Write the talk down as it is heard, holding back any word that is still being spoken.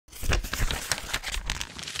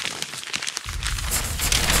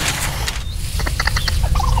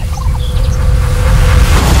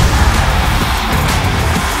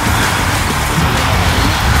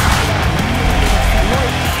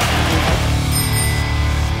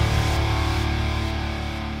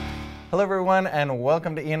Hello everyone and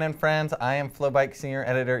welcome to Ian and Friends. I am FloBikes Senior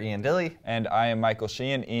Editor Ian Dille. And I am Michael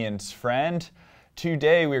Sheehan, Ian's friend.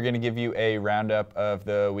 Today we're going to give you a roundup of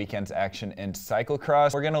the weekend's action in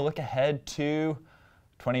cyclocross. We're going to look ahead to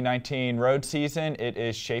 2019 road season. It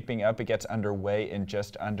is shaping up. It gets underway in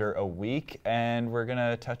just under a week. And we're going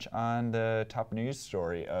to touch on the top news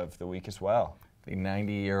story of the week as well. The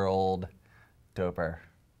 90-year-old doper.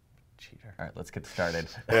 Cheater. All right, let's get started.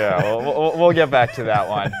 Yeah, we'll get back to that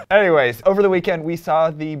one. Anyways, over the weekend, we saw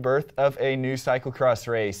the birth of a new cyclocross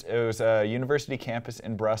race. It was a university campus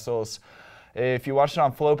in Brussels. If you watched it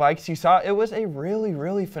on FloBikes, you saw it was a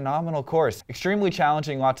really phenomenal course. Extremely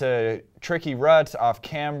challenging, lots of tricky ruts, off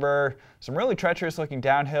camber, some really treacherous looking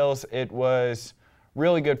downhills. It was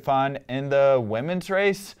really good fun. In the women's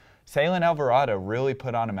race, Sheehan Alvarado really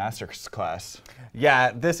put on a masterclass.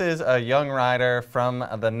 Yeah, this is a young rider from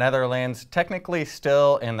the Netherlands, technically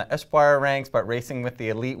still in the Espoir ranks, but racing with the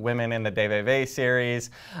elite women in the DVV series.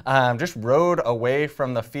 Just rode away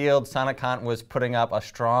from the field. Sanne was putting up a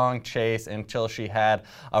strong chase until she had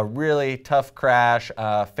a really tough crash,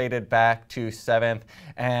 faded back to 7th.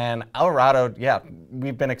 And Alvarado, yeah,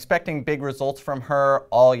 we've been expecting big results from her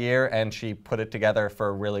all year, and she put it together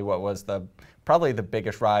for really what was probably the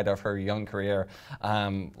biggest ride of her young career,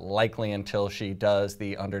 likely until she does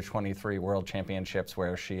the under-23 World Championships,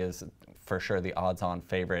 where she is for sure the odds-on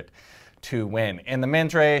favorite to win. In the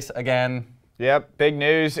men's race, again. Yep, big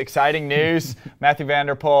news, exciting news. Mathieu van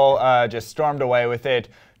der Poel just stormed away with it.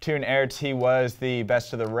 Toon Aerts, he was the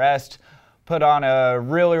best of the rest. Put on a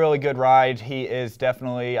really good ride. He is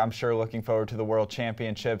definitely, I'm sure, looking forward to the World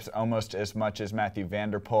Championships almost as much as Mathieu van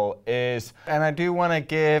der Poel is. And I do want to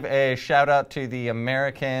give a shout out to the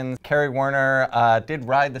Americans. Kerry Warner did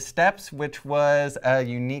ride the steps, which was a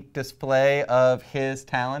unique display of his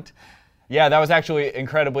talent. Yeah, that was actually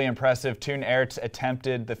incredibly impressive. Toon Aerts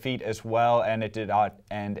attempted the feat as well, and it did not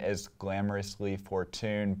end as glamorously for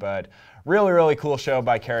Toon, but really cool show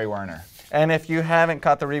by Kerry Warner. And if you haven't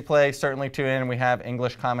caught the replay, certainly tune in. We have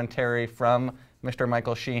English commentary from Mr.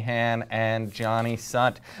 Michael Sheehan and Johnny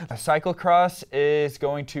Sunt. Cyclocross is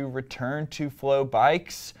going to return to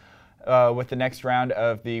FloBikes with the next round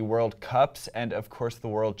of the World Cups and, of course, the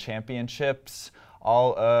World Championships.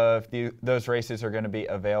 All of those races are going to be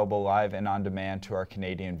available live and on demand to our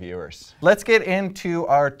Canadian viewers. Let's get into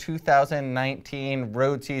our 2019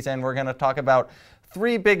 road season. We're going to talk about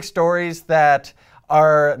 3 big stories that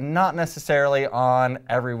are not necessarily on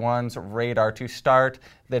everyone's radar. To start,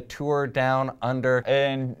 the Tour Down Under.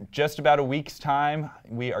 In just about a week's time,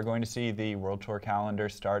 we are going to see the World Tour calendar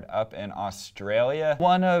start up in Australia.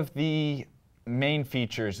 One of the main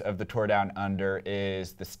features of the Tour Down Under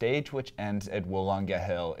is the stage, which ends at Wollonga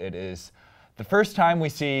Hill. It is the first time we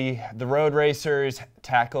see the road racers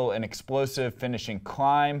tackle an explosive finishing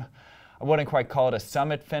climb. I wouldn't quite call it a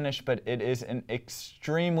summit finish, but it is an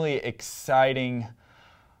extremely exciting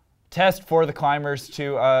test for the climbers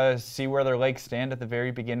to see where their legs stand at the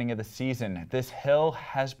very beginning of the season. This hill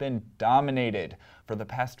has been dominated for the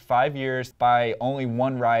past 5 years by only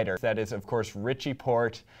one rider. That is, of course, Richie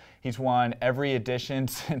Porte. He's won every edition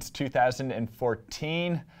since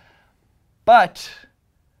 2014. But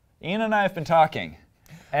Ian and I have been talking,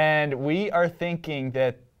 and we are thinking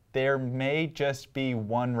that there may just be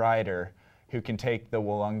one rider who can take the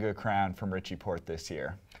Wollonga crown from Richie Porte this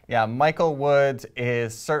year. Yeah, Michael Woods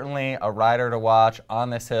is certainly a rider to watch on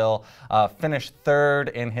this hill. Finished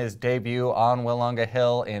 3rd in his debut on Wollonga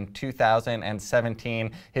Hill in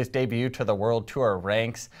 2017, his debut to the World Tour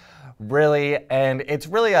ranks. And it's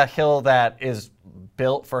really a hill that is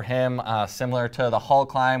built for him, similar to the Hull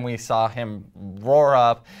Climb. We saw him roar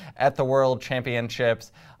up at the World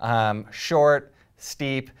Championships. Short,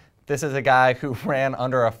 steep. This is a guy who ran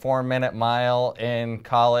under a 4-minute mile in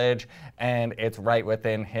college, and it's right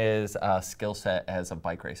within his skill set as a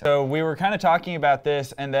bike racer. So we were kind of talking about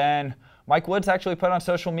this, and then Mike Woods actually put on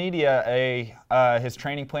social media his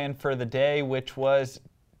training plan for the day, which was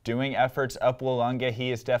doing efforts up Wollonga.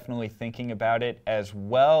 He is definitely thinking about it as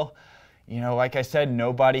well. You know, like I said,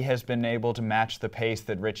 nobody has been able to match the pace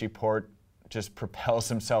that Richie Porte just propels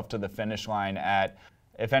himself to the finish line at.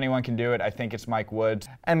 If anyone can do it, I think it's Mike Woods.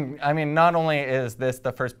 And I mean, not only is this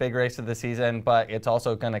the first big race of the season, but it's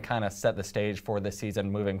also going to kind of set the stage for the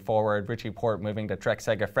season moving forward. Richie Porte moving to Trek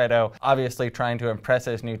Segafredo, obviously trying to impress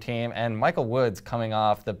his new team, and Michael Woods coming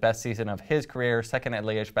off the best season of his career, second at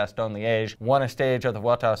Liège-Bastogne-Liège, won a stage of the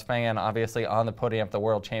Vuelta a España, obviously on the podium of the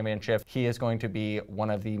World Championship. He is going to be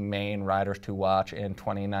one of the main riders to watch in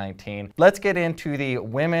 2019. Let's get into the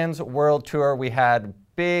Women's World Tour. We had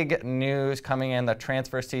big news coming in the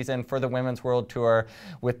transfer season for the Women's World Tour,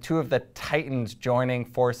 with two of the Titans joining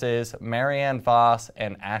forces, Marianne Vos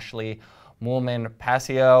and Ashley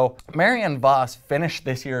Moolman-Pasio. Marianne Vos finished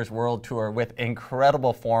this year's World Tour with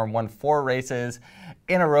incredible form, won 4 races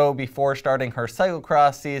in a row before starting her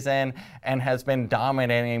cyclocross season, and has been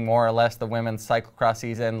dominating more or less the women's cyclocross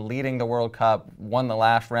season, leading the World Cup, won the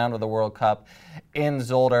last round of the World Cup in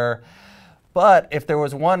Zolder. But if there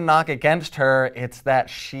was one knock against her, it's that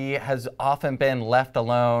she has often been left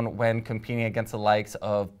alone when competing against the likes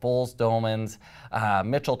of Bulls Dolmans,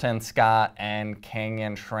 Mitchelton Scott, and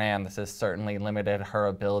Canyon Schramm. This has certainly limited her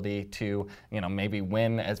ability to, maybe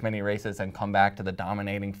win as many races and come back to the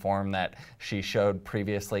dominating form that she showed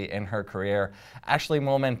previously in her career. Ashley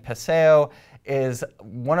Moolman-Pasio is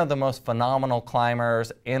one of the most phenomenal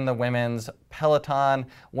climbers in the women's peloton,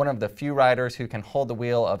 one of the few riders who can hold the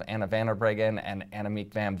wheel of Anna van der Breggen and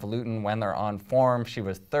Annemiek van Vleuten when they're on form. She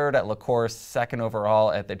was 3rd at La Course, 2nd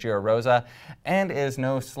overall at the Giro Rosa, and is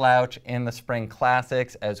no slouch in the Spring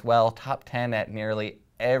Classics as well, top 10 at nearly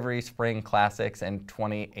every Spring Classics in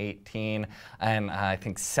 2018, and I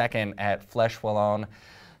think 2nd at Flèche Wallonne.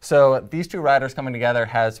 So these two riders coming together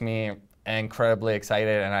has me incredibly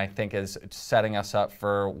excited, and I think is setting us up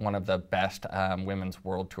for one of the best women's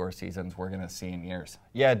World Tour seasons we're going to see in years.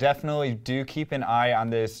 Yeah, definitely do keep an eye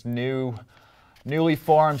on this newly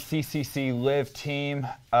formed CCC Live team.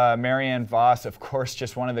 Marianne Vos, of course,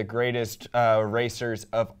 just one of the greatest racers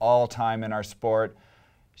of all time in our sport.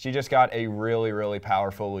 She just got a really, really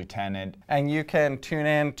powerful lieutenant. And you can tune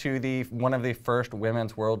in to one of the first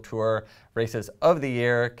Women's World Tour races of the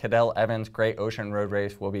year. Cadel Evans' Great Ocean Road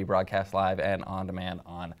Race will be broadcast live and on demand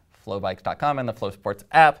on FloBikes.com and the FloSports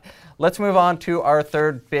app. Let's move on to our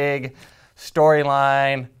third big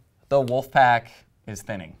storyline. The Wolfpack is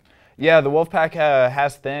thinning. Yeah, the Wolfpack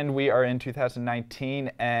has thinned. We are in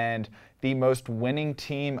 2019, and the most winning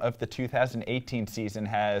team of the 2018 season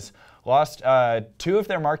has lost 2 of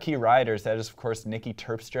their marquee riders. That is, of course, Niki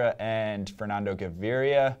Terpstra and Fernando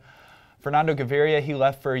Gaviria. Fernando Gaviria, he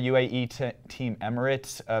left for UAE Team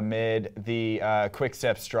Emirates amid the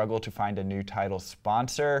Quick-Step struggle to find a new title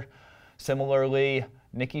sponsor. Similarly,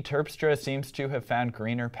 Niki Terpstra seems to have found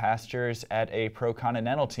greener pastures at a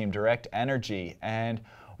pro-continental team, Direct Energy, and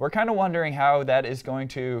we're kind of wondering how that is going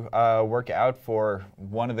to work out for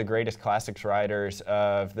one of the greatest classics riders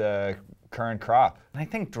of the current crop. I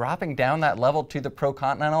think dropping down that level to the Pro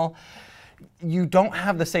Continental, you don't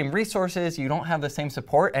have the same resources, you don't have the same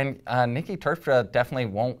support, and Niki Terpstra definitely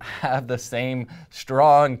won't have the same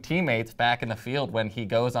strong teammates back in the field when he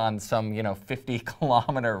goes on some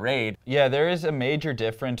 50-kilometer raid. Yeah, there is a major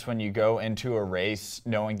difference when you go into a race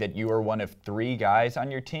knowing that you are one of 3 guys on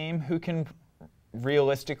your team who can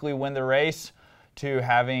realistically win the race, to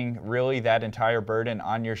having really that entire burden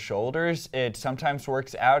on your shoulders. It sometimes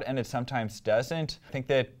works out and it sometimes doesn't. I think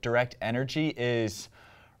that Direct Energy is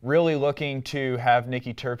really looking to have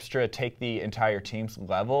Niki Terpstra take the entire team's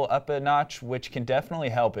level up a notch, which can definitely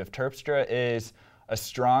help. If Terpstra is a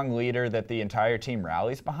strong leader that the entire team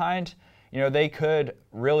rallies behind, they could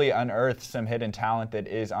really unearth some hidden talent that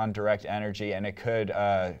is on Direct Energy, and it could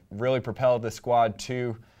really propel the squad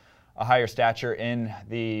to a higher stature in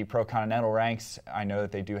the pro-continental ranks. I know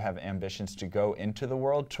that they do have ambitions to go into the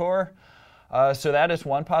World Tour. So that is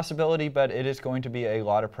one possibility, but it is going to be a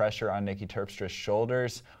lot of pressure on Niki Terpstra's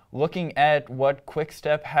shoulders. Looking at what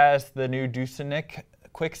Quick-Step has, the new Dusenik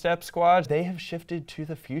Quick-Step squad, they have shifted to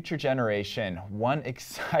the future generation. One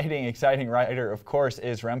exciting rider, of course,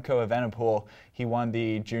 is Remco Evenepoel. He won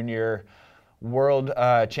the Junior World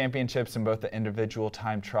Championships in both the individual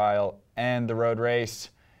time trial and the road race,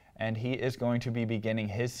 and he is going to be beginning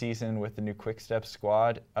his season with the new Quick-Step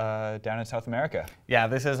squad down in South America. Yeah,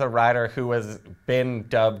 this is a rider who has been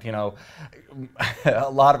dubbed, a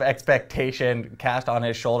lot of expectation cast on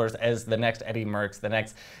his shoulders as the next Eddie Merckx, the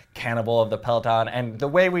next cannibal of the peloton. And the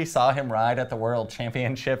way we saw him ride at the World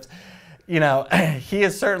Championships, he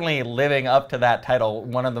is certainly living up to that title.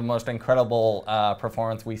 One of the most incredible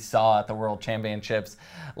performances we saw at the World Championships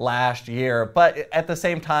last year. But at the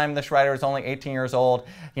same time, this rider is only 18 years old.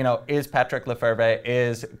 Is Patrick Lefevere,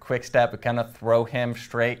 is Quick-Step going to throw him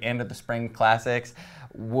straight into the Spring Classics?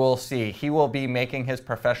 We'll see. He will be making his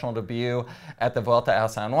professional debut at the Vuelta a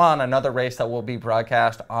San Juan, another race that will be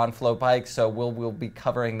broadcast on FloBikes. So we'll be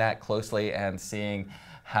covering that closely and seeing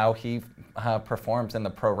how he performs in the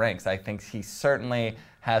pro ranks. I think he certainly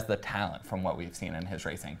has the talent from what we've seen in his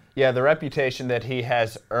racing. Yeah, the reputation that he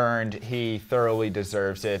has earned, he thoroughly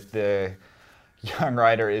deserves it. The young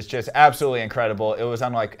rider is just absolutely incredible. It was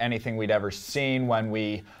unlike anything we'd ever seen when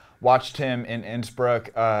we watched him in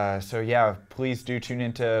Innsbruck. So yeah, please do tune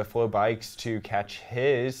into FloBikes to catch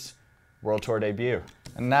his World Tour debut.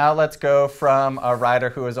 And now let's go from a rider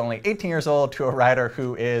who is only 18 years old to a rider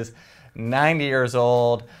who is 90 years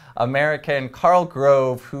old. American Carl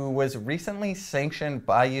Grove, who was recently sanctioned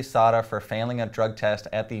by USADA for failing a drug test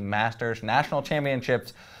at the Masters National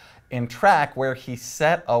Championships in track, where he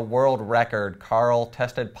set a world record. Carl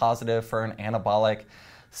tested positive for an anabolic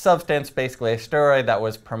substance, basically a steroid that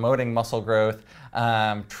was promoting muscle growth,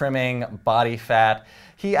 trimming body fat.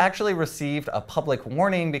 He actually received a public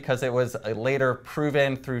warning because it was later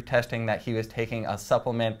proven through testing that he was taking a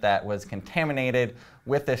supplement that was contaminated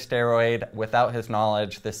with this steroid. Without his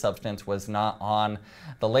knowledge, this substance was not on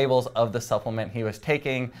the labels of the supplement he was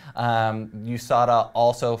taking. USADA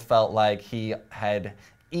also felt like he had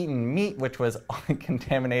eaten meat which was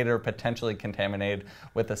contaminated or potentially contaminated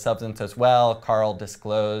with the substance as well. Carl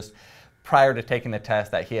disclosed prior to taking the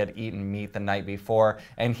test that he had eaten meat the night before,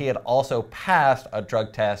 and he had also passed a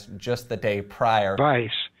drug test just the day prior.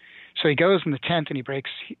 So he goes in the 10th and he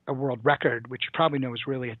breaks a world record, which you probably know is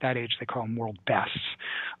really, at that age, they call them world bests,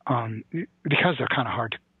 because they're kind of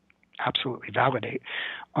hard to absolutely validate.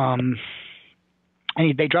 And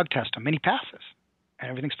they drug test him, and he passes, and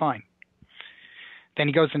everything's fine. Then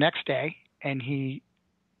he goes the next day, and he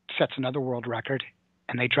sets another world record,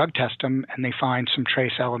 and they drug test him, and they find some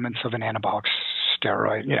trace elements of an anabolic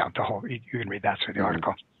steroid. You know, the whole, you can read that through the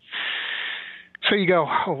article. So you go,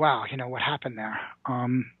 oh, wow, you know, what happened there?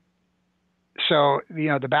 So, you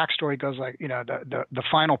know, the backstory goes like, you know, the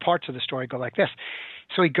final parts of the story go like this.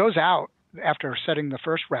 So he goes out after setting the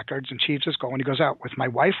first records and achieves his goal, and he goes out with, my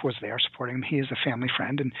wife was there supporting him. He is a family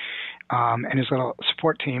friend, and his little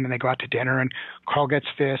support team, and they go out to dinner, and Carl gets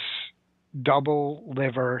this double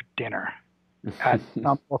liver dinner at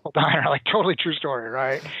some local diner. Like, totally true story,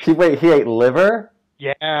 right? He ate liver?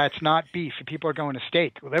 Yeah, it's not beef. People are going to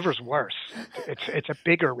steak. Liver's worse. It's a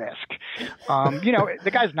bigger risk. You know,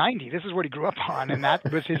 the guy's 90. This is what he grew up on, and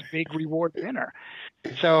that was his big reward dinner.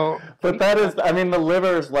 So, but that is, I mean, the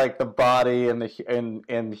liver is like the body, and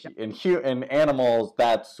in animals,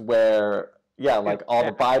 that's where, yeah, like all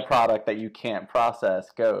the byproduct that you can't process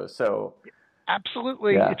goes. So,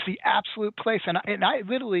 absolutely, yeah. It's the absolute place. And I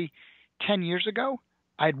literally 10 years ago,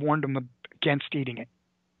 I'd warned him against eating it.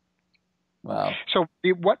 Wow. So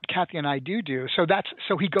what Kathy and I do, so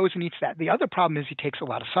he goes and eats that. The other problem is he takes a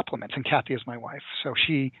lot of supplements, and Kathy is my wife, so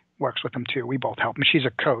she works with him too. We both help him. She's a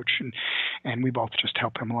coach, and we both just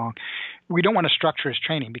help him along. We don't want to structure his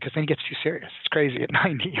training because then he gets too serious. It's crazy. At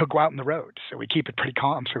 90, he'll go out on the road, so we keep it pretty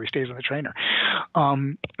calm so he stays with the trainer.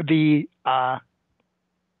 He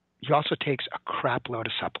also takes a crap load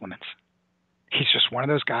of supplements. He's just one of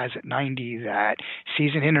those guys at 90 that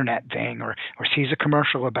sees an internet thing or sees a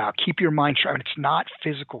commercial about keep your mind sharp. And it's not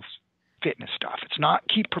physical fitness stuff. It's not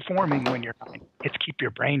keep performing when you're not. It's keep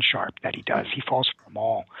your brain sharp that he does. He falls for them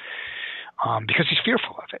all because he's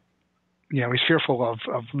fearful of it. You know, he's fearful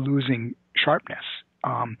of losing sharpness.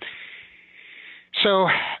 So,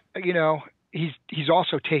 you know, he's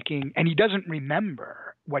also taking, and he doesn't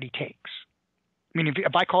remember what he takes. I mean,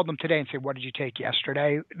 if I called them today and say, what did you take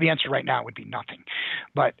yesterday? The answer right now would be nothing.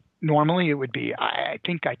 But normally it would be, I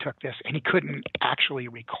think I took this. And he couldn't actually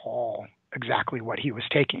recall exactly what he was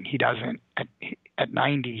taking. He doesn't. At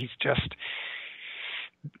 90, he's just,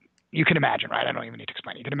 you can imagine, right? I don't even need to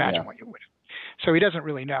explain. You can imagine what you would. So he doesn't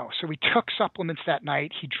really know. So he took supplements that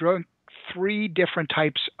night. He drank 3 different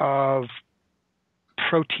types of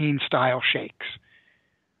protein-style shakes.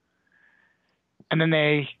 And then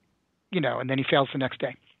and then he fails the next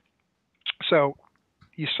day. So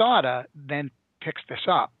USADA then picks this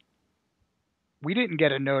up. We didn't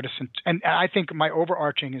get a notice, and I think my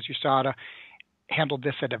overarching is USADA handled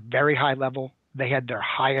this at a very high level. They had their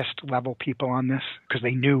highest level people on this because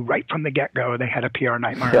they knew right from the get-go they had a PR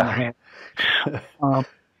nightmare in their hands.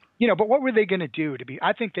 But what were they going to do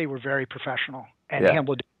I think they were very professional and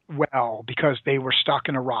handled it well because they were stuck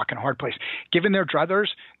in a rock and a hard place. Given their druthers,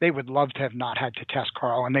 they would love to have not had to test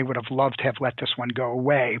Carl, and they would have loved to have let this one go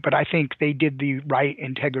away. But I think they did the right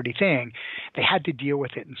integrity thing. They had to deal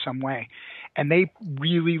with it in some way. And they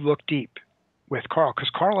really looked deep with Carl because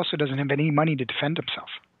Carl also doesn't have any money to defend himself.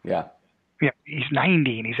 Yeah. Yeah, he's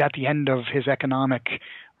 90 and he's at the end of his economic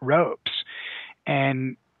ropes.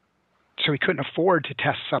 And so he couldn't afford to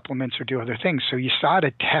test supplements or do other things. So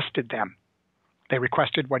USADA tested them. They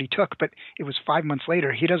requested what he took, but it was 5 months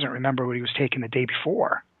later. He doesn't remember what he was taking the day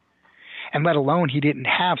before, and let alone he didn't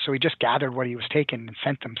have. So he just gathered what he was taking and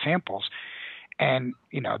sent them samples, and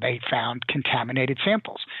they found contaminated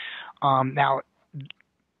samples. Now,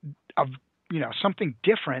 something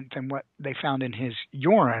different than what they found in his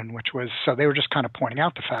urine, which was, so they were just kind of pointing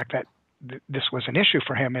out the fact that this was an issue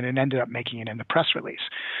for him, and it ended up making it in the press release.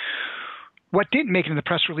 What didn't make it in the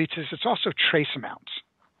press release is it's also trace amounts.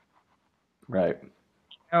 Right.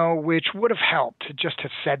 Which would have helped to just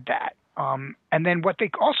have said that. And then what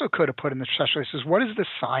they also could have put in the press release is, what is the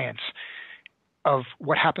science of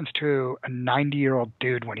what happens to a 90-year-old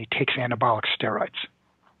dude when he takes anabolic steroids?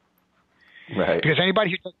 Right. Because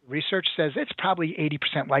anybody who does research says it's probably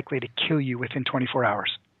 80% likely to kill you within 24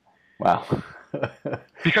 hours. Wow.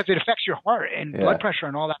 Because it affects your heart and blood pressure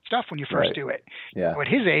and all that stuff when you first do it. Yeah. At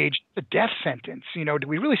his age, the death sentence. Do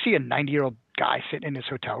we really see a 90-year-old guy sitting in his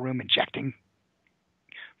hotel room injecting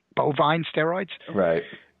bovine steroids? Right.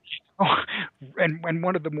 And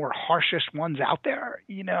one of the more harshest ones out there.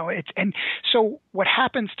 And so what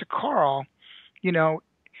happens to Carl,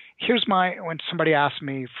 when somebody asks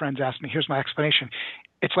me, friends ask me, here's my explanation.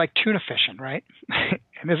 It's like tuna fishing, right?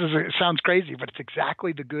 And it sounds crazy, but it's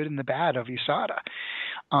exactly the good and the bad of USADA.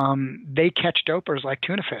 They catch dopers like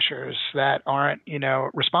tuna fishers that aren't,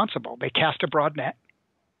 responsible. They cast a broad net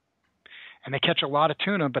and they catch a lot of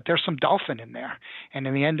tuna, but there's some dolphin in there. And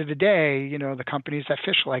in the end of the day, the companies that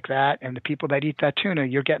fish like that and the people that eat that tuna,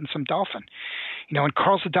 you're getting some dolphin. And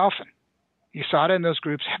Carl's a dolphin. USADA and those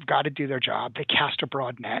groups have got to do their job. They cast a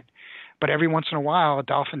broad net. But every once in a while, a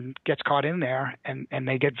dolphin gets caught in there, and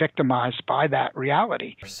they get victimized by that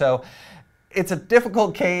reality. So it's a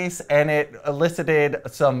difficult case, and it elicited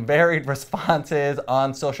some varied responses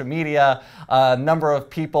on social media. A number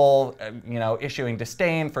of people, issuing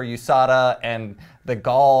disdain for USADA and the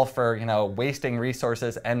gall for, wasting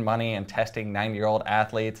resources and money and testing 90-year-old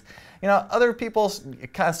athletes. Other people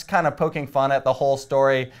kind of poking fun at the whole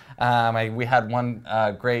story. We had one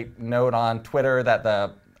great note on Twitter that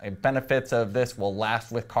the benefits of this will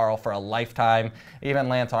last with Carl for a lifetime. Even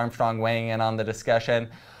Lance Armstrong weighing in on the discussion.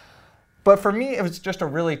 But for me, it was just a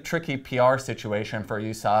really tricky PR situation for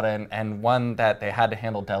USADA and one that they had to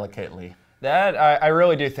handle delicately. That I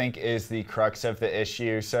really do think is the crux of the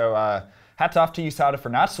issue. So hats off to USADA for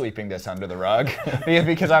not sweeping this under the rug,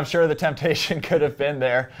 because I'm sure the temptation could have been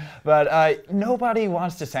there. But nobody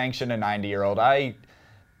wants to sanction a 90-year-old. I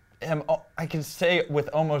can say with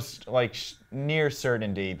almost near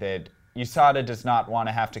certainty that USADA does not want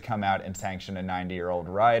to have to come out and sanction a 90-year-old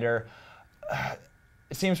rider.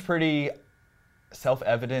 It seems pretty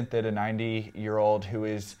self-evident that a 90-year-old who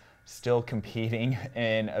is still competing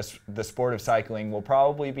in the sport of cycling will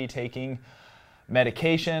probably be taking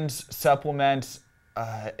medications, supplements.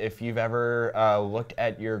 If you've ever looked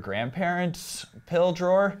at your grandparents' pill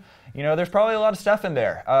drawer, there's probably a lot of stuff in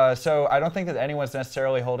there. So I don't think that anyone's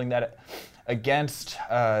necessarily holding that against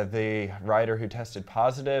the rider who tested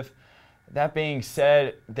positive. That being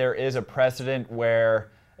said, there is a precedent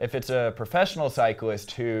where if it's a professional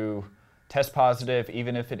cyclist who tests positive,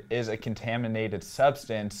 even if it is a contaminated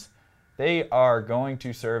substance, they are going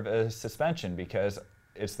to serve a suspension because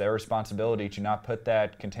it's their responsibility to not put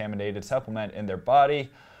that contaminated supplement in their body.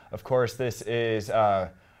 Of course, this is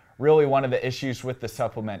really one of the issues with the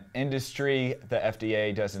supplement industry. The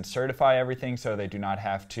FDA doesn't certify everything, so they do not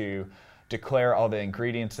have to declare all the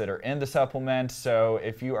ingredients that are in the supplements. So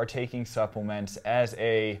if you are taking supplements as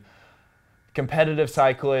a competitive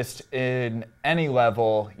cyclist in any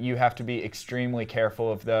level, you have to be extremely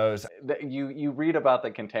careful of those. You read about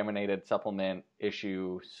the contaminated supplement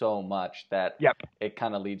issue so much that it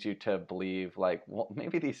kind of leads you to believe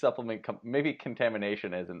maybe maybe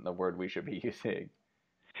contamination isn't the word we should be using.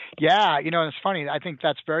 Yeah, it's funny. I think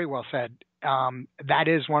that's very well said. That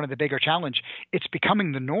is one of the bigger challenge. It's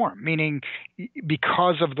becoming the norm, meaning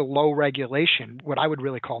because of the low regulation, what I would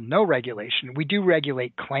really call no regulation. We do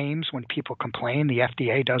regulate claims when people complain. The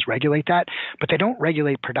FDA does regulate that, but they don't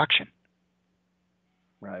regulate production.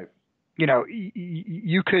 Right.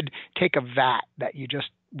 You could take a vat that you just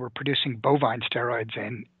were producing bovine steroids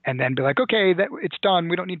in and then be like, okay, it's done.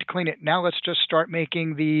 We don't need to clean it. Now let's just start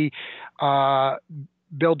making the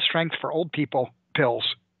build strength for old people pills.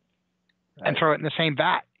 Right. And throw it in the same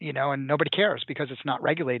vat, and nobody cares because it's not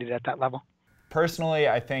regulated at that level. Personally,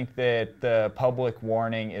 I think that the public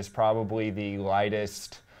warning is probably the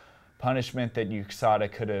lightest punishment that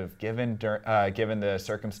USADA could have given given the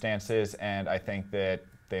circumstances, and I think that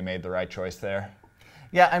they made the right choice there.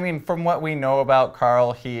 Yeah, from what we know about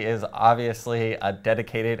Carl, he is obviously a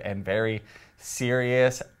dedicated and very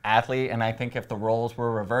serious athlete, and I think if the roles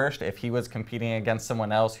were reversed, if he was competing against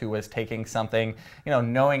someone else who was taking something,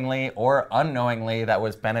 knowingly or unknowingly that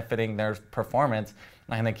was benefiting their performance,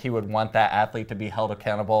 And I think he would want that athlete to be held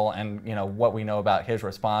accountable. And what we know about his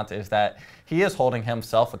response is that he is holding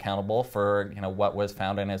himself accountable for what was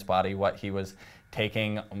found in his body, what he was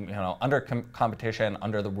taking under competition,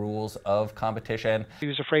 under the rules of competition. He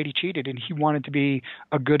was afraid he cheated, and he wanted to be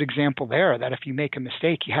a good example there, that if you make a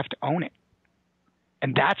mistake, you have to own it.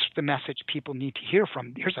 And that's the message people need to hear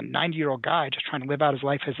from. Here's a 90-year-old guy just trying to live out his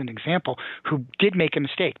life as an example, who did make a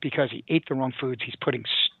mistake because he ate the wrong foods. He's putting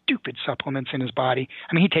stupid supplements in his body.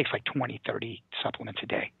 I mean, he takes like 20, 30 supplements a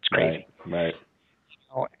day. It's crazy. Right.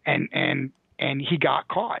 And he got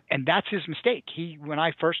caught, and that's his mistake. When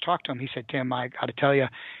I first talked to him, he said, "Tim, I got to tell you,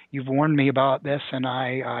 you've warned me about this, and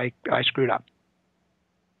I screwed up."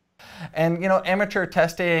 And amateur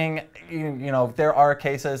testing, there are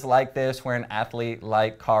cases like this where an athlete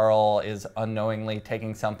like Carl is unknowingly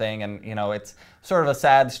taking something, and it's sort of a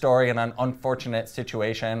sad story and an unfortunate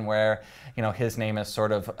situation where his name is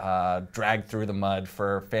sort of dragged through the mud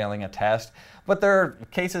for failing a test. But there are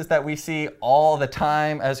cases that we see all the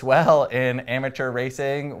time as well in amateur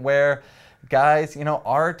racing where guys,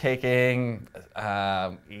 are taking,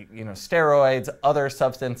 steroids, other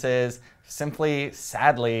substances, simply,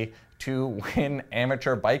 sadly, to win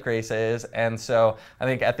amateur bike races. And so I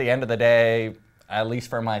think at the end of the day, at least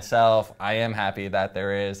for myself, I am happy that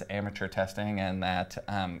there is amateur testing, and that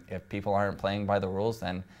if people aren't playing by the rules,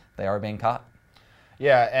 then they are being caught.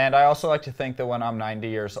 Yeah, and I also like to think that when I'm 90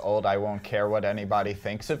 years old, I won't care what anybody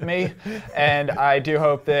thinks of me. And I do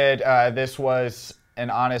hope that this was an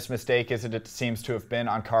honest mistake, as it seems to have been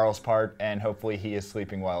on Carl's part, and hopefully he is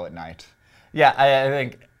sleeping well at night. Yeah, I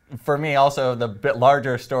think for me also, the bit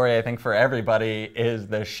larger story, I think for everybody, is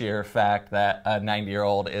the sheer fact that a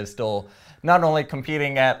 90-year-old is still not only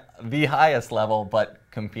competing at the highest level, but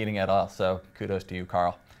competing at all. So kudos to you,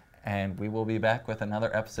 Carl. And we will be back with another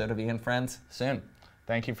episode of Ian Friends soon.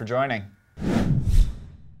 Thank you for joining.